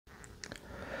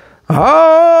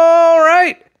All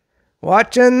right.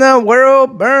 Watching the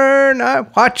world burn.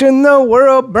 Watching the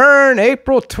world burn.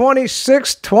 April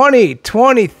 26,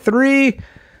 2023.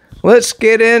 Let's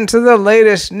get into the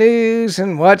latest news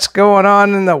and what's going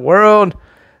on in the world.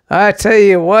 I tell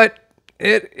you what,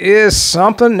 it is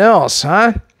something else,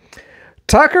 huh?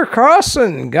 Tucker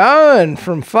Carlson gone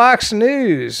from Fox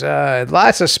News.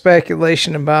 Lots of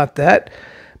speculation about that.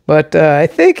 But I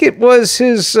think it was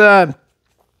his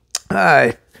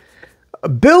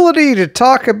ability to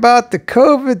talk about the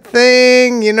COVID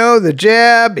thing, you know, the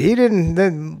jab.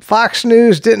 The Fox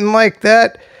News didn't like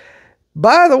that.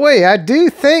 By the way, I do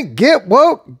think get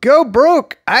woke, go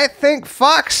broke. I think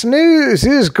Fox News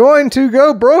is going to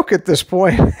go broke at this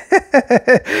point.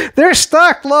 Their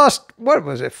stock lost, what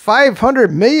was it,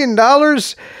 $500 million in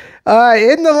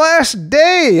the last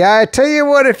day. I tell you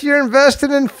what, if you're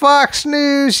invested in Fox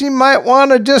News, you might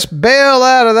want to just bail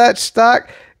out of that stock.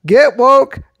 Get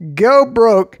woke, go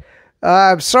broke.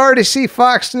 I'm sorry to see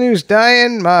Fox News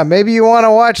dying. Maybe you want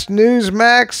to watch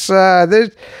Newsmax.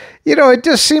 It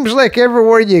just seems like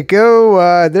everywhere you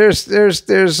go, there's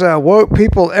woke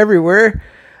people everywhere.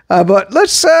 But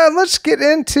let's get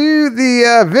into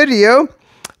the video.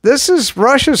 This is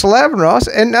Russia's Lavrov,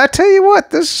 and I tell you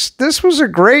what, this was a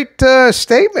great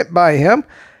statement by him.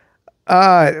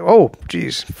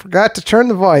 Forgot to turn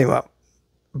the volume up.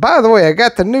 By the way, I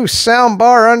got the new sound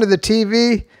bar under the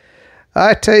TV.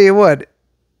 I tell you what,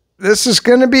 this is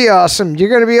going to be awesome. You're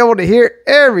going to be able to hear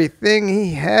everything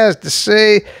he has to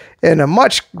say in a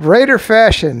much greater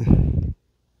fashion.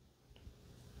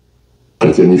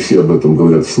 Хотя не все об этом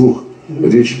говорят вслух,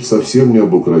 речь совсем не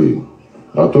об Украине,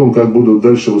 а о том, как будут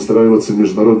дальше выстраиваться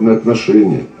международные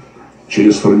отношения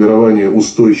через формирование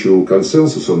устойчивого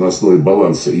консенсуса на основе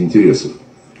баланса интересов,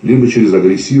 либо через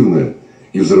агрессивное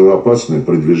и взрывоопасное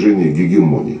продвижение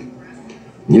гегемонии.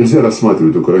 Нельзя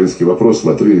рассматривать украинский вопрос в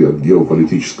отрыве от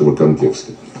геополитического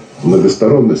контекста.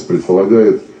 Многосторонность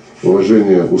предполагает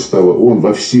уважение Устава ООН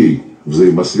во всей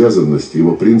взаимосвязанности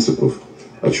его принципов,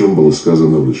 о чем было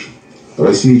сказано выше.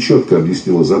 Россия четко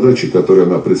объяснила задачи, которые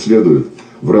она преследует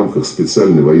в рамках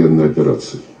специальной военной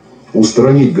операции.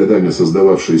 Устранить годами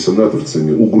создававшиеся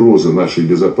натовцами угрозы нашей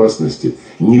безопасности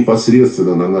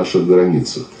непосредственно на наших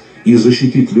границах и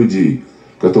защитить людей,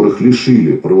 которых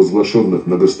лишили провозглашенных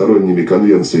многосторонними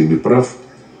конвенциями прав,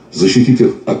 защитить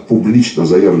их от публично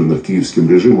заявленных киевским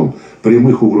режимом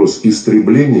прямых угроз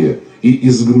истребления и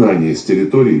изгнания с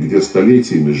территорий, где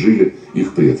столетиями жили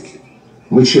их предки.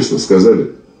 Мы честно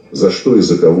сказали, за что и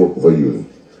за кого воюем.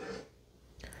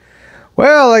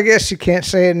 Well, I guess you can't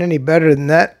say it any better than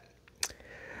that.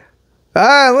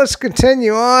 Let's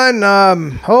continue on.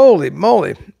 Holy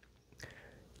moly.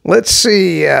 Let's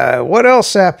see, what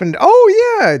else happened?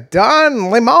 Oh, yeah, Don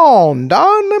Lemon.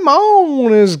 Don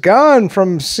Lemon is gone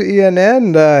from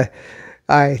CNN.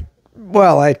 I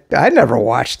never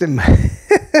watched him,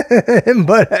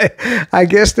 but I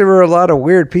guess there were a lot of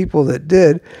weird people that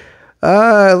did.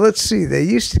 Let's see, they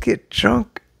used to get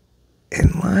drunk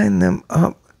and line them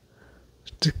up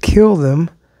to kill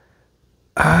them.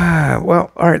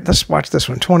 All right, let's watch this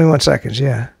one. 21 seconds,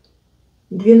 yeah.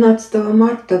 12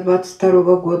 марта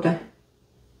 22 года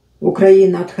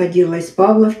Украина отходила из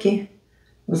Павловки,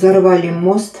 взорвали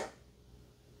мост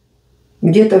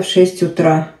где-то в 6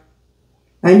 утра.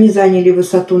 Они заняли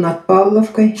высоту над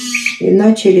Павловкой и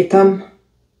начали там,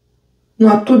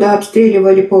 оттуда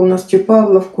обстреливали полностью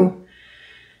Павловку.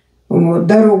 Вот,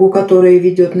 дорогу, которая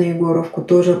ведет на Егоровку,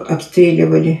 тоже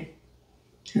обстреливали.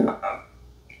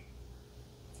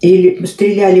 Или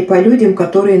стреляли по людям,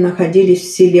 которые находились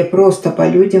в селе, просто по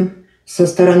людям. Со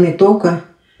стороны тока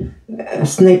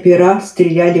снайпера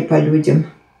стреляли по людям.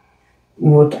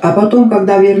 Вот. А потом,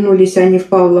 когда вернулись они в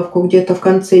Павловку где-то в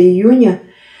конце июня,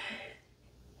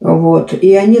 вот,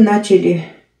 и они начали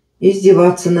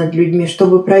издеваться над людьми,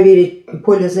 чтобы проверить,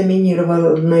 поле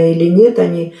заминировано или нет.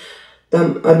 Они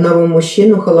там одного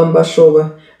мужчину,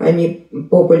 Халамбашова, они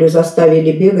по полю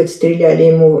заставили бегать, стреляли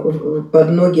ему под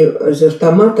ноги из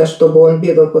автомата, чтобы он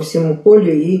бегал по всему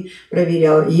полю и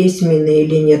проверял, есть мины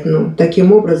или нет.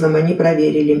 Таким образом они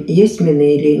проверили, есть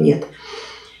мины или нет.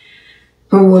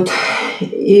 Вот.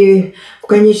 И в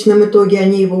конечном итоге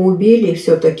они его убили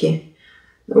все-таки.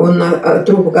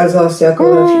 Труп оказался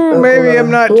около Maybe I'm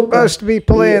not supposed to be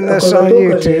playing this on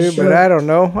YouTube, but I don't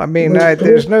know. I mean,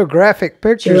 there's no graphic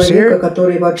pictures here.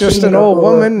 Just an old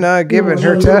woman giving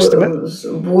her testament.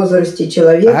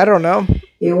 I don't know.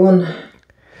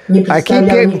 I keep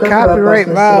getting copyright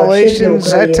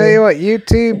violations. I tell you what,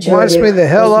 YouTube wants me the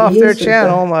hell off their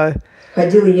channel.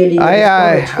 Ходил еле-еле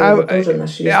с палочкой, его тоже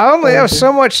нашли. I only have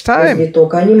so much time,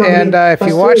 and if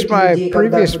you watch my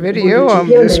previous video, I'm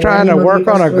just trying to work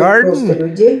on a garden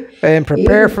and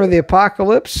prepare for the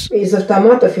apocalypse. Из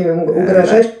автоматов им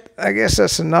угрожать. I guess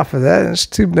that's enough of that. It's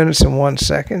 2 minutes and 1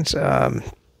 second.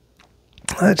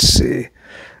 Let's see.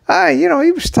 You know,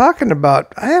 he was talking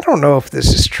about, I don't know if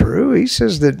this is true. He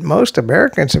says that most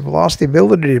Americans have lost the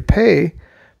ability to pay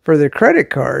for their credit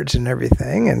cards and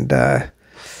everything. And,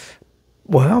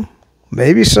 well,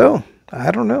 maybe so. I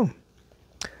don't know.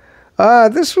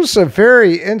 This was a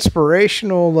very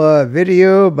inspirational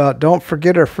video about don't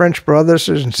forget our French brothers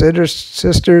and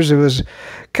sisters. It was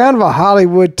kind of a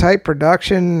Hollywood-type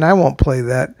production. I won't play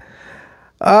that.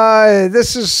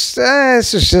 This is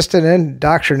just an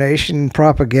indoctrination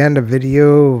propaganda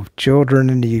video of children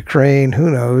in the Ukraine. Who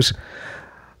knows?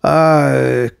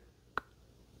 Let's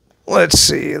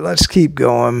see. Let's keep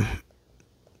going.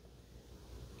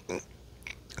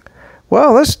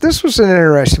 Well, this was an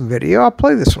interesting video. I'll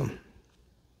play this one.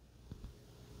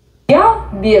 Я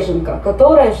беженка,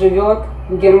 которая живет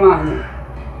в Германии.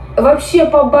 Вообще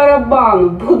по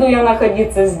барабану, буду я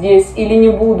находиться здесь или не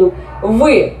буду.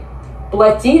 Вы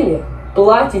платили,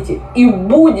 платите и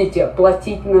будете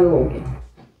платить налоги.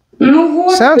 Ну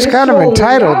вот, Sounds kind of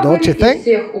entitled, don't you think?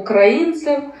 Всех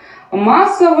украинцев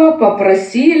массово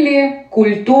попросили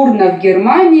культурно в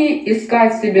Германии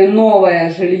искать себе новое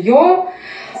жилье,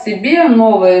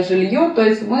 то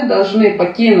есть мы должны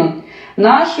покинуть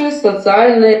наши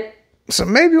социальные. So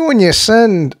maybe when you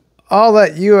send all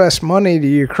that U.S. money to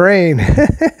Ukraine,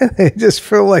 they just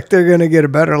feel like they're going to get a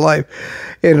better life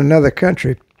in another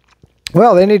country.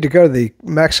 Well, they need to go to the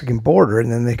Mexican border,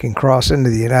 and then they can cross into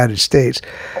the United States.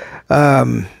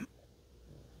 Let's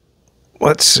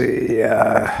see.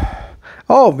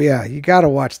 Oh, yeah, you got to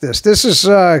watch this. This is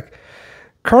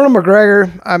Colonel McGregor.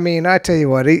 I mean, I tell you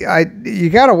what, you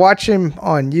got to watch him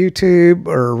on YouTube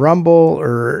or Rumble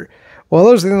or... Well,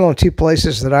 those are the only two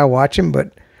places that I watch him,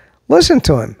 but listen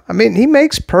to him. I mean, he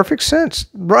makes perfect sense.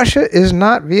 Russia is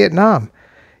not Vietnam.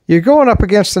 You're going up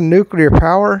against a nuclear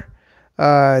power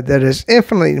that is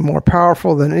infinitely more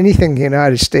powerful than anything the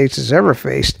United States has ever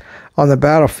faced on the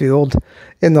battlefield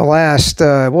in the last,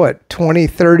 20,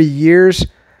 30 years.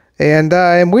 And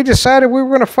we decided we were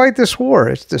going to fight this war.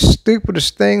 It's the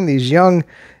stupidest thing these young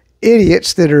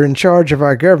idiots that are in charge of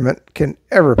our government can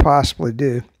ever possibly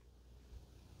do.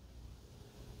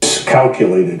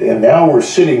 Calculated, and now we're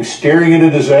sitting staring at a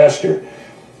disaster.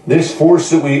 This force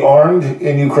that we armed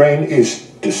in Ukraine is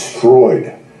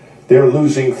destroyed. They're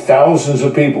losing thousands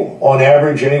of people, on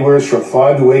average anywhere from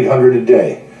 500 to 800 a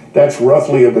day. That's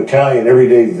roughly a battalion every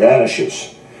day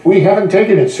vanishes. We haven't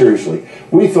taken it seriously.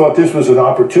 We thought this was an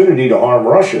opportunity to harm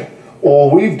Russia.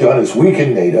 All we've done is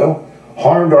weaken NATO,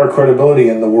 harmed our credibility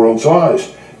in the world's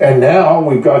eyes, and now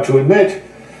we've got to admit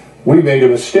we made a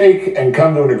mistake and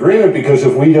come to an agreement, because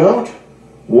if we don't,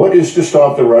 what is to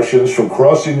stop the Russians from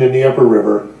crossing the Dnieper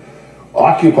River,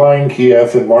 occupying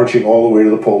Kiev, and marching all the way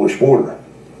to the Polish border?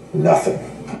 Nothing.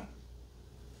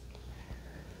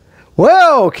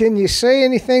 Well, can you say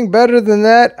anything better than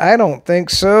that? I don't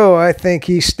think so. I think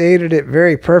he stated it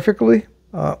very perfectly.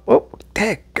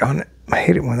 Daggone it. I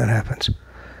hate it when that happens.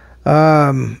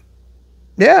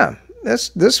 Yeah,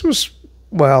 this was,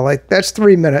 well, like, that's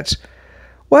 3 minutes.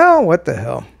 Well, what the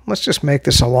hell? Let's just make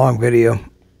this a long video.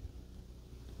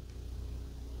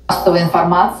 Массовой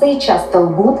информации часто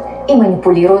лгут и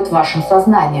манипулируют вашим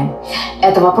сознанием.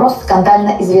 Это вопрос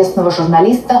скандально известного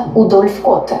журналиста Удольф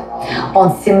Котте.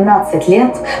 Он 17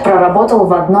 лет проработал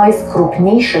в одной из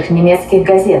крупнейших немецких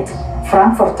газет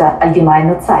Frankfurter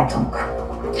Allgemeine Zeitung.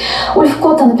 Ульф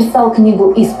Котте написал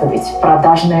книгу «Исповедь.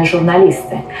 Продажные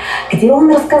журналисты», где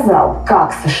он рассказал,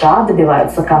 как США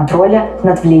добиваются контроля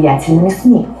над влиятельными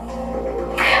СМИ.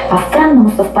 По странному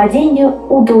совпадению,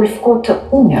 Удольф Котте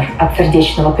умер от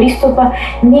сердечного приступа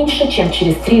меньше, чем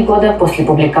через 3 года после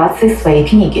публикации своей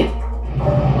книги.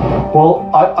 Well,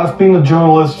 I've been a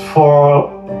journalist for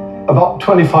about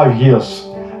 25 years,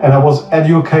 and I was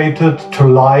educated to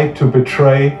lie, to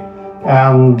betray,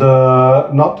 and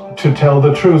not to tell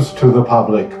the truth to the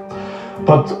public.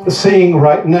 But seeing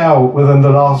right now, within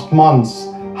the last months,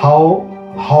 how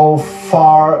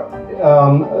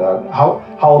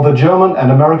the German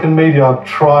and American media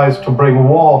tries to bring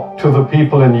war to the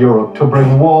people in Europe, to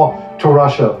bring war to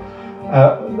Russia.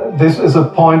 This is a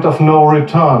point of no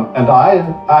return, and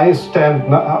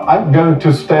I'm going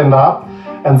to stand up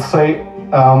and say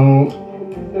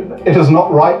it is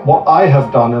not right what I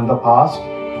have done in the past.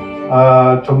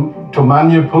 To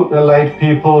manipulate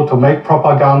people, to make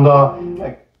propaganda.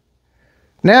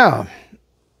 Now,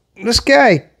 this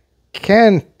guy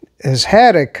has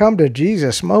had a come to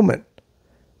Jesus moment.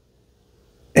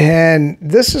 And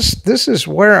this is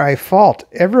where I fault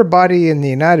everybody in the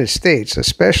United States,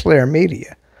 especially our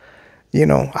media. You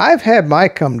know, I've had my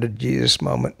come to Jesus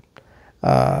moment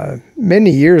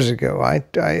many years ago.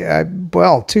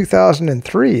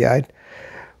 2003.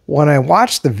 When I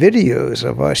watched the videos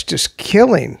of us just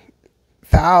killing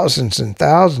thousands and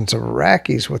thousands of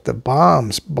Iraqis with the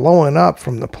bombs blowing up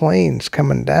from the planes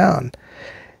coming down.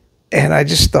 And I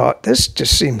just thought, this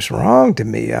just seems wrong to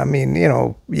me. I mean, you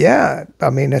know, yeah. I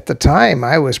mean, at the time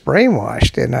I was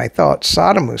brainwashed and I thought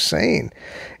Saddam Hussein,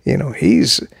 you know,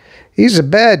 he's a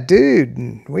bad dude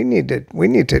and we need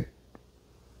to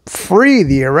free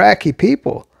the Iraqi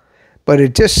people. But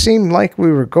it just seemed like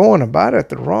we were going about it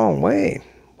the wrong way.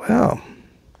 Wow.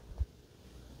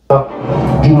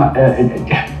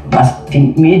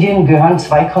 Die Medien gehören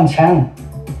zwei Konzernen.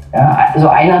 Ja, also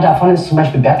einer davon ist zum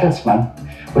Beispiel Bertelsmann.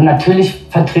 Und natürlich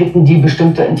vertreten die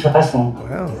bestimmte Interessen.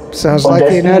 Well, sounds like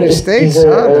the United States,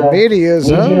 huh? The media is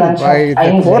owned by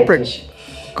the corporate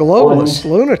globalist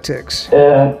lunatics.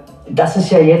 Das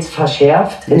ist ja jetzt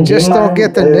verschärft. You just don't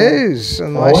get the news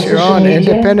unless you're on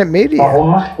independent media.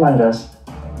 Warum macht man das?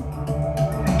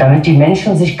 Damit die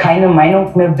Menschen sich keine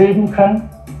Meinung mehr bilden können?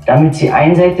 Damit sie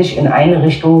einseitig in eine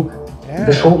Richtung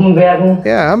geschoben werden.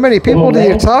 Yeah, how many people do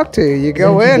you talk to? You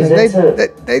go in and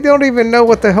they don't even know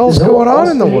what the hell's going on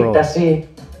in the world. Dass sie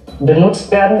benutzt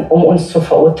werden, uns zu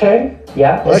verurteilen.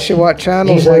 Ja, unless you watch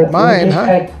channels like mine,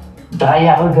 huh? 3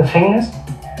 Jahre Gefängnis.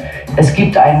 Es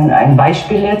gibt ein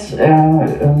Beispiel jetzt.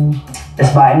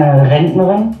 Es war eine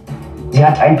Rentnerin. Sie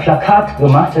hat ein Plakat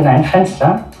gemacht in ein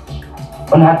Fenster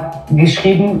und hat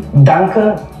geschrieben: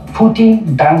 Danke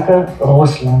Putin, danke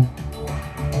Russland.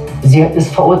 Sie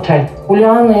ist verurteilt. У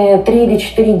Лианы 3 или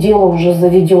 4 дела уже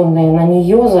заведенные на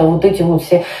нее за вот эти вот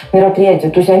все мероприятия.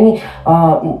 То есть они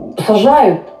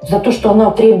сажают за то, что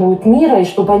она требует мира, и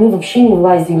чтобы они вообще не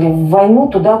влазили в войну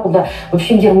туда, куда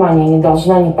вообще Германия не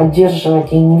должна не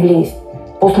поддерживать и не влезть.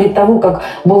 После того, как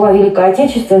была Великая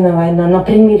Отечественная война, на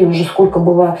примере уже сколько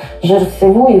было жертв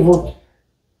всего, и вот.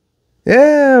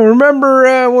 Yeah,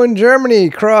 remember when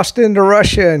Germany crossed into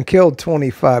Russia and killed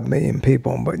 25 million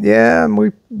people? But yeah,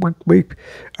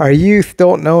 our youth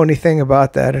don't know anything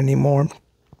about that anymore.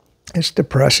 It's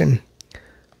depressing.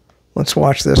 Let's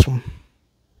watch this one.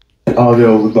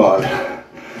 Авиаудар.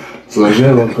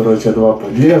 Сложил он, короче, 2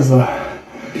 подъезда.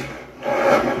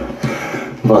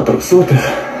 2 300.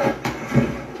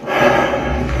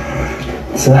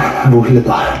 Це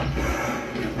вугледар.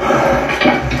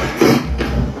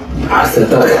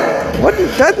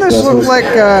 Doesn't this look like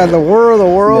the War of the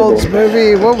Worlds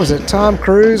movie? What was it? Tom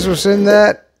Cruise was in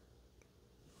that?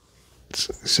 That's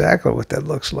exactly what that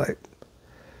looks like.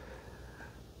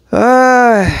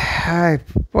 Yeah,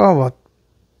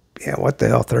 what the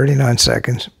hell? 39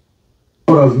 seconds.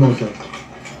 Look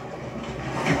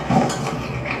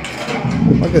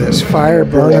at this fire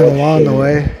burning along the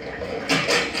way.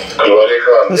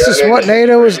 This is what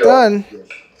NATO has done.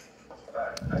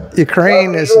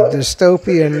 Ukraine is a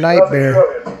dystopian nightmare.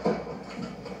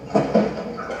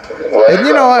 And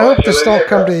you know, I hope this don't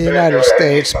come to the United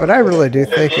States, but I really do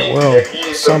think it will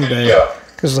someday.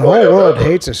 Because the whole world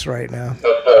hates us right now.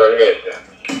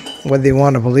 Whether you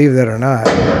want to believe that or not.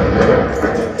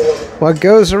 What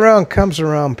goes around comes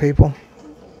around, people.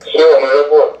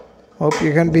 Hope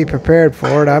you're going to be prepared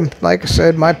for it. Like I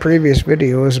said, my previous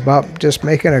video is about just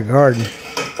making a garden.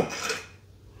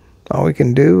 All we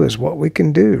can do is what we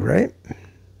can do, right?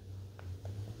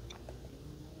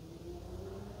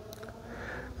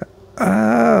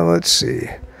 Let's see.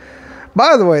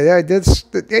 By the way,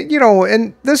 you know,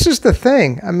 and this is the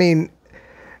thing. I mean,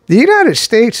 the United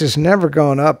States has never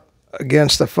gone up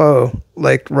against a foe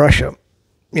like Russia.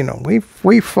 You know, we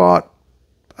fought,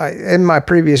 in my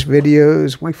previous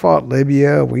videos, we fought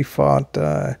Libya, we fought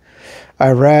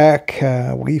Iraq,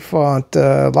 we fought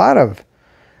a lot of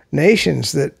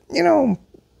nations that, you know,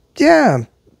 yeah,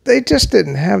 they just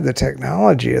didn't have the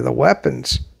technology or the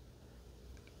weapons.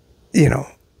 You know,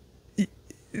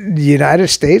 the United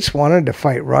States wanted to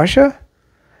fight Russia,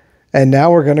 and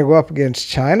now we're going to go up against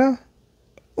China?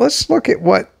 Let's look at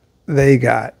what they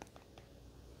got.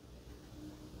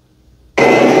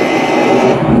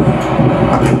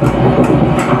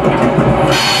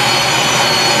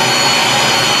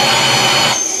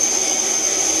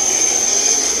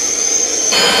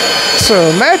 So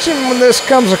imagine when this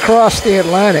comes across the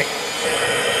Atlantic.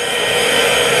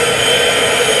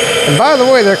 And by the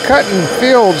way, they're cutting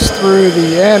fields through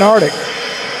the Antarctic,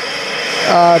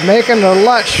 making it a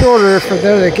lot shorter for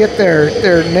them to get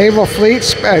their naval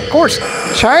fleets. Of course,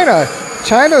 China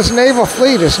China's naval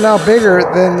fleet is now bigger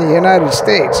than the United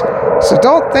States. So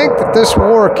don't think that this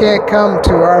war can't come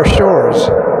to our shores.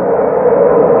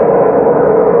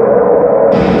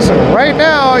 So right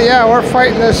now, yeah, we're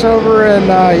fighting this over in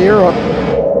Europe.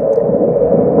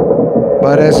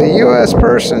 But as a U.S.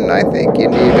 person, I think you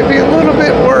need to be a little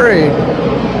bit worried.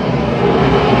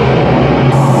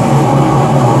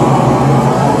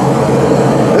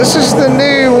 This is the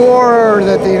new war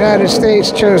that the United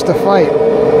States chose to fight.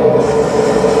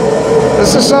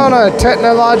 This is on a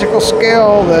technological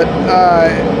scale that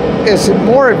is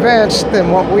more advanced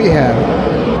than what we have.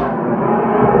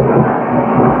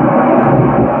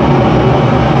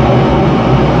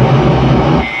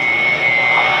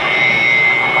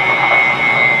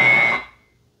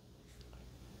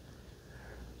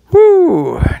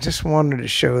 Whew, I just wanted to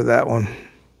show that one.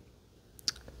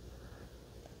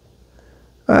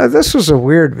 This was a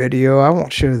weird video. I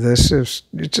won't show this. It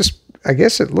just, I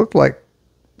guess it looked like,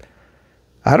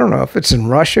 I don't know if it's in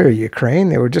Russia or Ukraine.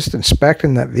 They were just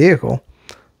inspecting that vehicle.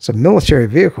 It's a military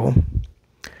vehicle.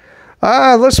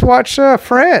 Let's watch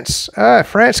France.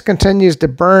 France continues to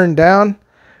burn down.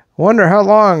 Wonder how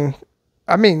long.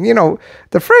 I mean, you know,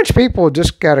 the French people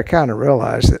just got to kind of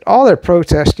realize that all their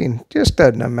protesting just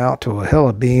doesn't amount to a hill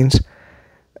of beans.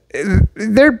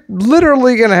 They're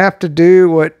literally going to have to do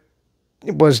what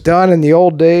was done in the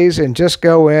old days and just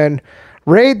go in,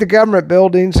 raid the government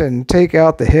buildings, and take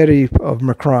out the head of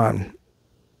Macron.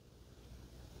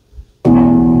 There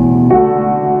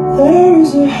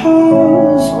is a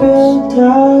house built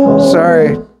out.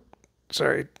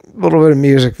 Sorry, a little bit of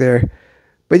music there.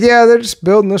 But yeah, they're just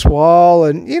building this wall,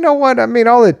 and you know what? I mean,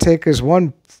 all it takes is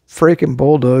one freaking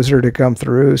bulldozer to come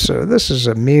through, so this is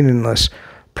a meaningless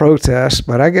protest,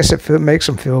 but I guess it makes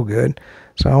them feel good.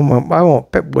 So I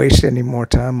won't waste any more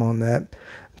time on that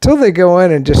until they go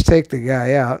in and just take the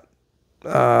guy out.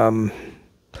 By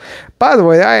the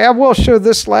way, I will show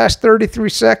this last 33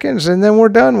 seconds, and then we're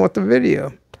done with the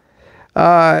video.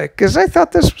 Because I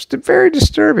thought this was very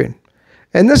disturbing.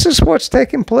 And this is what's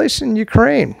taking place in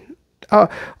Ukraine.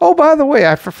 Oh, by the way,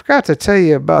 I forgot to tell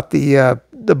you about the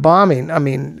bombing. I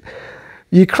mean,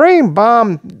 Ukraine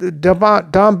bombed the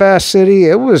Donbass city.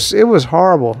 It was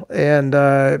horrible, and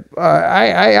I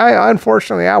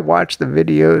unfortunately I watched the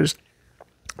videos.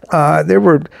 There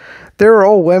were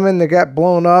old women that got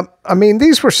blown up. I mean,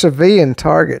 these were civilian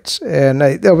targets, and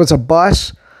there was a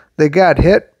bus that got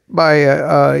hit by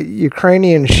a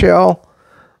Ukrainian shell.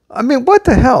 I mean, what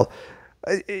the hell?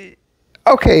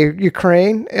 Okay,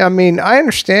 Ukraine. I mean, I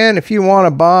understand if you want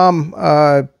to bomb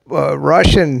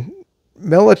Russian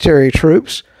military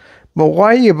troops, but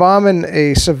why are you bombing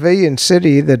a civilian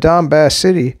city, the Donbass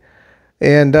city,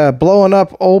 and blowing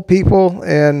up old people?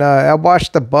 And I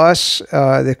watched the bus.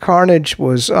 The carnage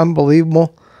was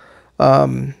unbelievable.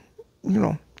 You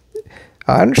know,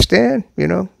 I understand. You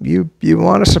know, you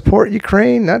want to support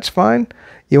Ukraine, that's fine.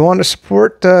 You want to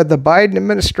support the Biden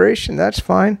administration, that's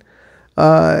fine.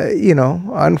 You know,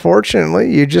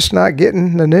 unfortunately, you're just not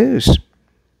getting the news.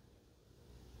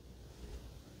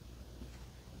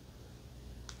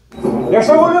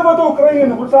 Якщо ви любите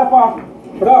Україну, будь ласка,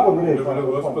 прапор беріть.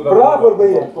 Прапор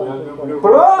беріть.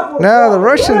 Прапор. Now the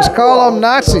Russians call them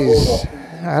Nazis.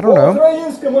 I don't know.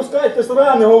 Українському скажете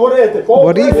сране говорити.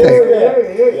 What do you think?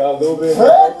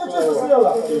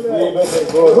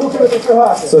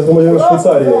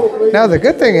 Now the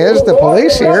good thing is the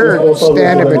police here are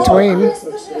standing between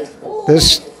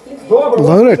this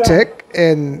lunatic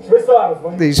and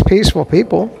these peaceful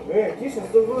people.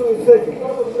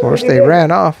 Of course, they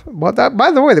ran off. Well, by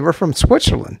the way, they were from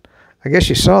Switzerland. I guess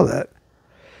you saw that.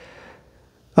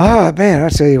 Ah, man, I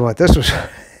tell you what, this was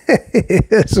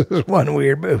this was one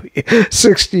weird movie.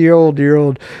 60-year-old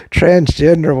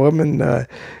transgender woman.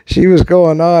 She was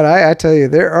going on. I tell you,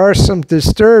 there are some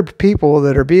disturbed people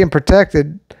that are being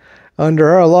protected under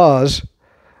our laws.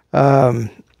 You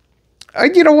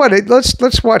know what?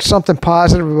 Let's watch something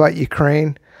positive about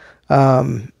Ukraine.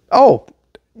 Oh.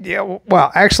 Yeah,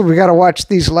 well, actually, we got to watch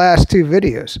these last two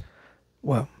videos.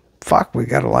 Well, fuck, we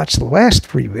got to watch the last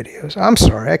three videos. I'm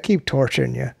sorry, I keep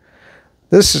torturing you.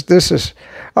 This is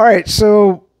all right.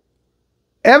 So,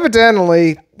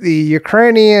 evidently, the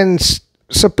Ukrainians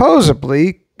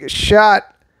supposedly shot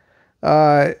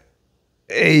a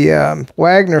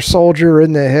Wagner soldier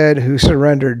in the head who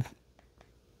surrendered.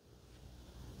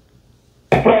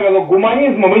 Правила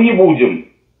гуманизма мы не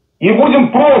будем. И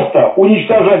будем просто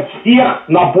уничтожать всех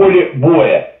на поле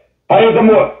боя.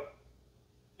 Поэтому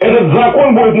этот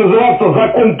закон будет называться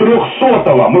закон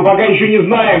 300-го. Мы пока еще не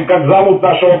знаем, как зовут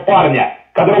нашего парня,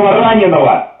 которого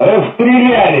раненого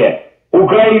расстреляли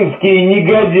украинские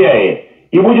негодяи.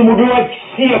 и будем убивать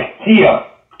всех тех,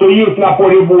 кто есть на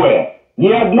поле боя.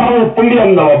 Ни одного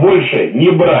пленного больше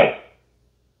не брать.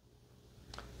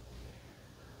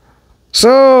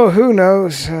 So who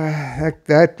knows?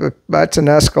 That's an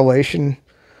escalation.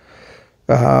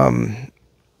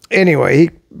 Anyway,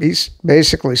 he's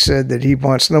basically said that he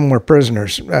wants no more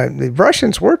prisoners. The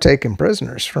Russians were taking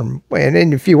prisoners from,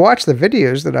 and if you watch the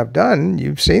videos that I've done,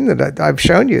 you've seen that I've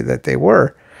shown you that they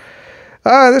were.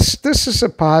 This is a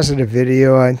positive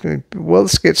video. Well,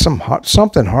 let's get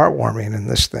something heartwarming in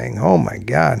this thing. Oh my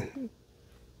God.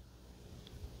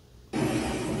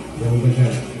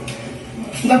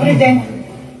 Добрий день.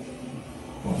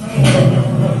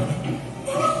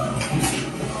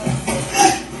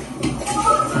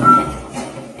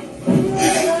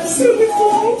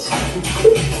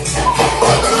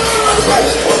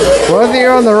 Whether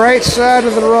you're on the right side or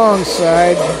the wrong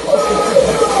side,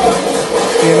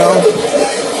 you know,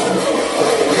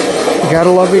 you gotta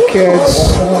love your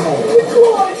kids.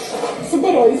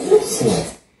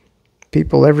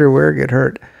 People everywhere get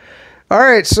hurt. All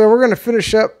right, so we're going to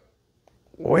finish up.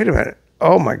 Wait a minute.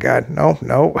 Oh, my God. No.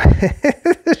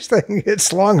 This thing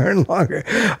gets longer and longer.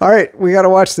 All right, we got to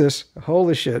watch this.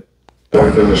 Holy shit.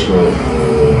 Я, конечно,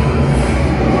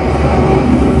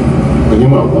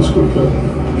 понимал, насколько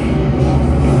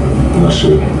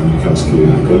наши американские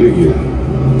коллеги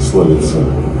славятся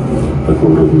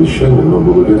такого рода вещами, но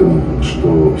был уверен,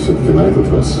 что все-таки на этот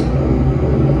раз,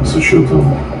 с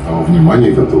учетом того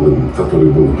внимания,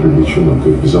 которое было привлечено к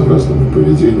их безобразному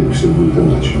поведению, все будет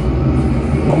иначе.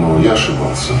 Но я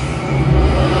ошибался.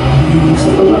 И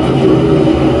страна, которая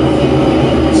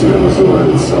себя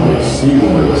называет самой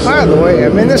сильной... By the way, I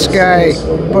mean, this guy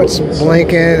puts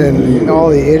Blinken and all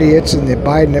the idiots in the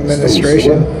Biden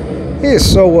administration. He is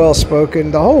so well-spoken.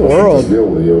 The whole world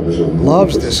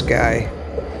loves this guy.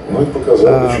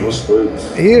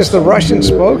 He is the Russian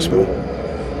spokesman.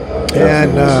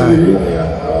 And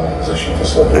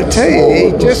I tell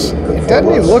you,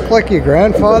 doesn't he look like your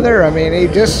grandfather? I mean, he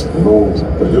just,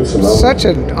 such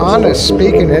an honest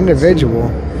speaking individual.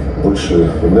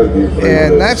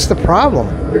 And that's the problem,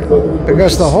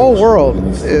 because the whole world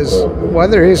is,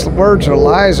 whether his words are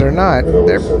lies or not,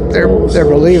 they're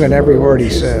believing every word he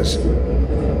says.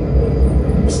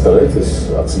 Старайтесь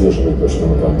отслеживать то, что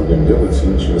мы там будем делать,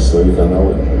 и через свои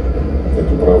каналы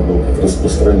эту правду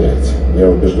распространяйте. Я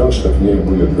убежден, что к ней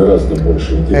будет гораздо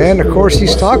больше интереса. And of course,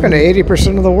 he's talking to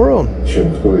 80% of the world.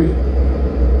 Чем к той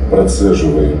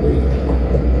процеживаемой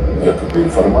якобы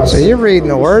информации. So you're reading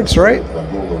the words, right?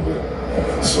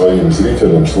 Своим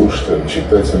зрителям, слушателям,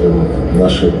 читателям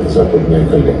наши западные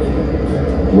коллеги.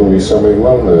 Ну и самое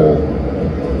главное,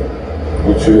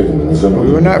 будьте уверены, не забудьте.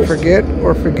 We will not forget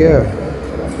or forgive.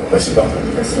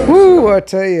 Woo, I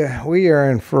tell you, we are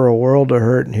in for a world of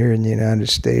hurt here in the United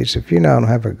States. If you don't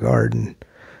have a garden,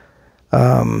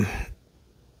 yeah,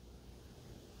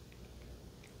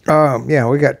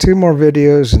 we got 2 more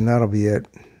videos and that'll be it.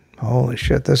 Holy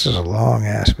shit, this is a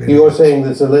long-ass video. You're saying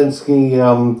that Zelensky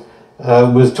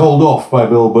was told off by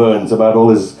Bill Burns about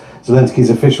all Zelensky's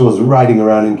officials riding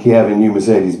around in Kiev in new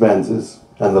Mercedes-Benzes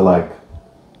and the like.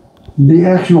 The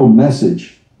actual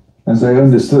message, as I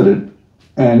understood it,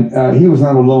 and he was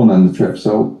not alone on the trip,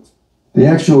 so the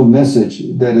actual message,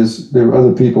 that is, there were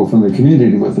other people from the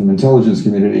community with him, intelligence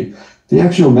community, the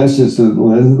actual message to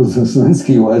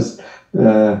Zelensky was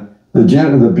the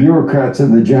bureaucrats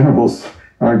and the generals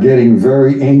are getting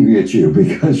very angry at you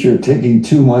because you're taking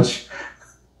too much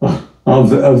of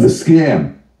the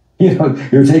scam. You know,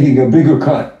 you're taking a bigger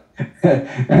cut.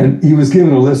 And he was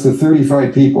given a list of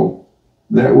 35 people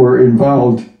that were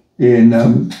involved in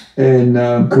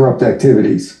corrupt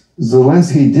activities.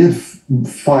 Zelensky did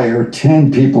fire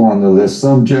 10 people on the list,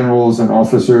 some generals and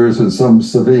officers and some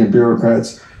civilian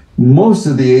bureaucrats. Most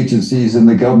of the agencies in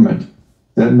the government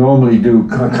that normally do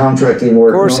contracting work.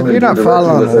 Of course, if you're not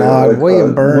following along,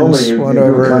 William Burns went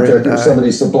over and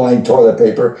somebody supplying toilet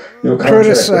paper.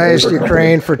 Criticized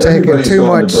Ukraine for taking too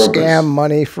much scam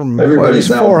money from what is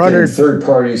 400 third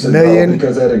parties million,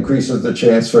 because that increases the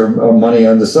chance for money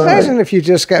on the side. Imagine if you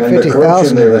just got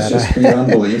 50,000 of that.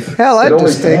 Hell, I'd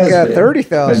just take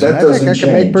 30,000. I think I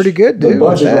can make pretty good. The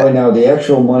budget right now, the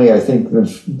actual money I think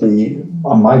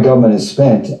my government has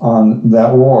spent on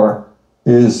that war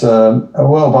is,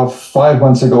 well, about 5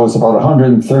 months ago, it's about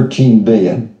 113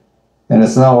 billion. And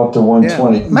it's now up to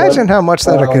 120. Yeah. Imagine how much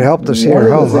that could help us here at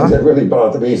home, huh? That really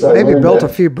bothered me. Maybe built a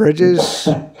few bridges.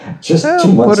 Just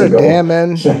 2 months ago. Put a ago. dam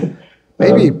in.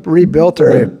 Maybe rebuilt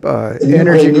our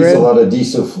energy grid. Needs a lot of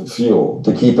diesel fuel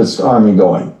to keep its army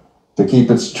going, to keep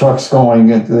its trucks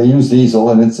going. They use diesel,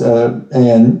 and it's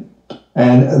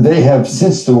and they have,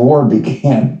 since the war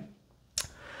began,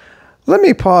 let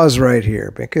me pause right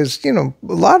here because, you know,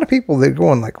 a lot of people, they're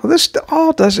going like, well, this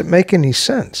all doesn't make any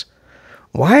sense.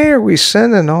 Why are we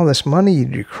sending all this money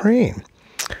to Ukraine?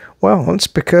 Well, it's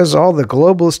because all the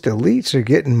globalist elites are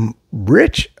getting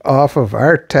rich off of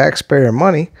our taxpayer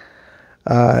money.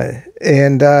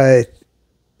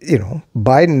 You know,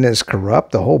 Biden is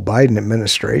corrupt. The whole Biden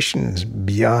administration is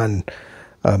beyond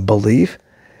belief.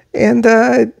 And,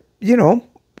 you know,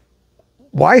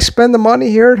 why spend the money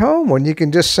here at home when you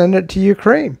can just send it to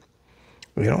Ukraine?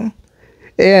 You know?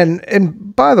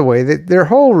 And by the way, their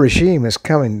whole regime is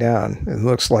coming down, it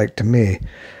looks like to me.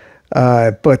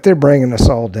 But they're bringing us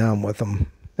all down with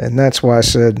them. And that's why I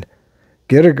said,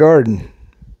 get a garden,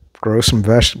 grow some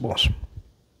vegetables.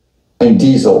 And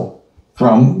diesel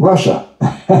from Russia.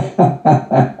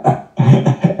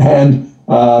 and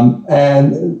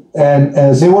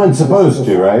as they weren't supposed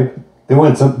to, right?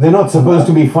 They're not supposed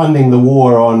to be funding the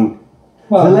war on...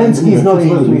 Well, Zelensky's not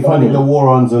supposed to be funding the war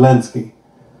on Zelensky.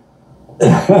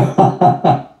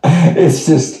 It's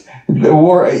just the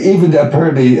war, even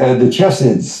apparently the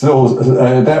Chechenyans, still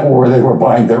that war, they were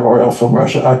buying their oil from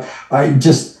Russia.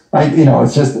 You know,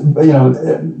 it's just, you know,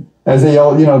 as they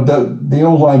all, you know, the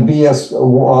old line BS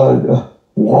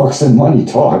walks and money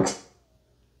talks.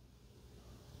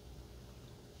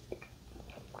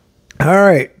 All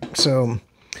right, so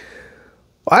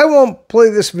I won't play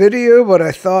this video, but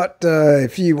I thought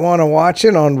if you want to watch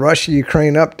it on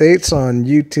Russia-Ukraine updates on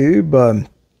YouTube,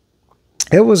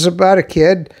 it was about a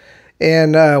kid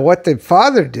and what the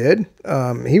father did.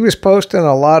 He was posting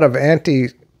a lot of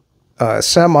anti-Semite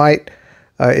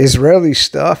Israeli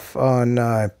stuff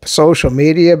on social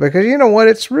media because, you know what,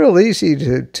 it's real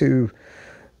easy to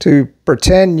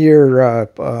pretend you're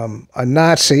a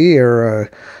Nazi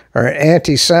or an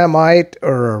anti-Semite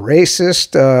or a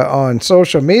racist on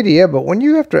social media, but when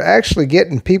you have to actually get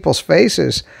in people's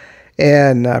faces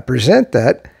and present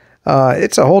that,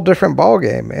 it's a whole different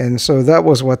ballgame. And so that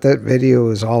was what that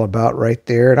video is all about right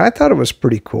there. And I thought it was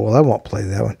pretty cool. I won't play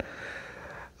that one.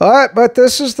 All right, but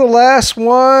this is the last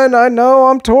one. I know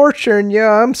I'm torturing you.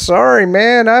 I'm sorry,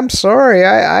 man. I'm sorry.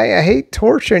 I hate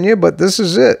torturing you, but this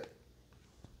is it.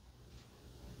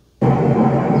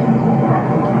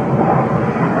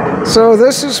 So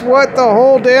this is what the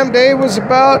whole damn day was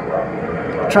about.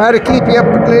 Try to keep you up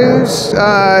with news.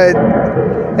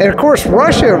 And of course,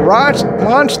 Russia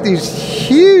launched these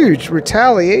huge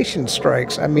retaliation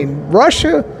strikes. I mean,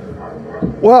 Russia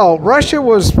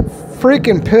was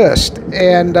freaking pissed.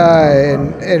 And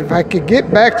if I could get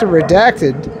back to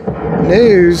redacted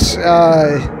news,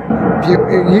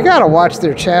 you got to watch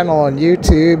their channel on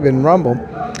YouTube and Rumble.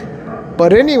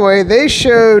 But anyway, they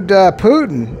showed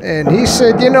Putin, and he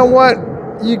said, you know what,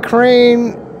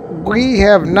 Ukraine, we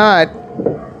have not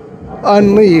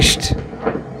unleashed,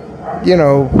 you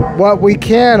know, what we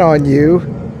can on you.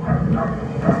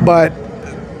 But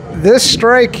this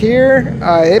strike here,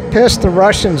 it pissed the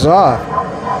Russians off.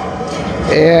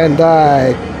 And,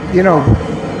 you know,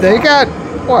 they got,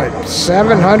 what,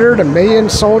 700, 1 million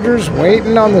soldiers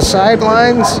waiting on the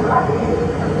sidelines?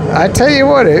 I tell you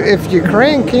what, if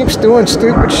Ukraine keeps doing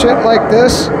stupid shit like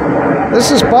this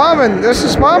is bombing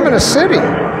a city.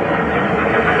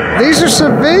 These are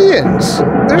civilians.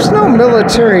 There's no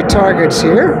military targets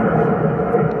here.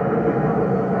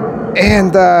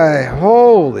 And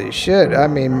holy shit, I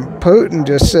mean, Putin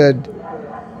just said,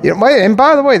 you know, and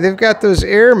by the way, they've got those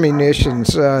air munitions.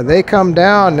 They come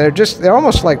down, they're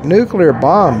almost like nuclear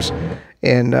bombs.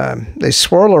 And they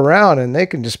swirl around and they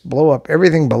can just blow up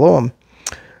everything below them.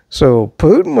 So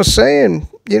Putin was saying,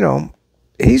 you know,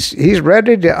 he's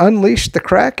ready to unleash the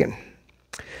Kraken.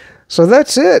 So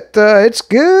that's it. It's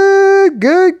good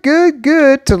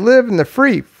to live in the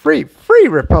free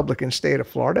Republican state of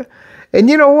Florida. And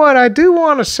you know what? I do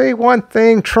want to say one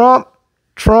thing. Trump.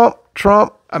 I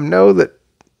know that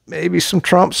maybe some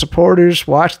Trump supporters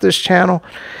watch this channel.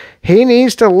 He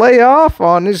needs to lay off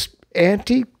on his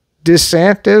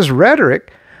anti-DeSantis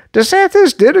rhetoric.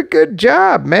 DeSantis did a good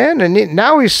job, man, and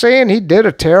now he's saying he did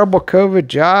a terrible COVID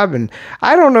job, and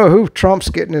I don't know who Trump's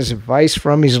getting his advice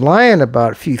from. He's lying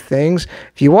about a few things.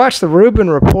 If you watch the Rubin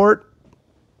Report,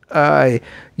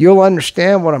 you'll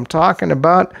understand what I'm talking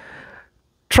about.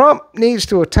 Trump needs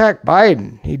to attack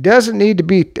Biden. He doesn't need to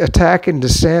be attacking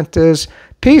DeSantis.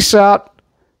 Peace out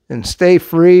and stay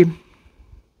free.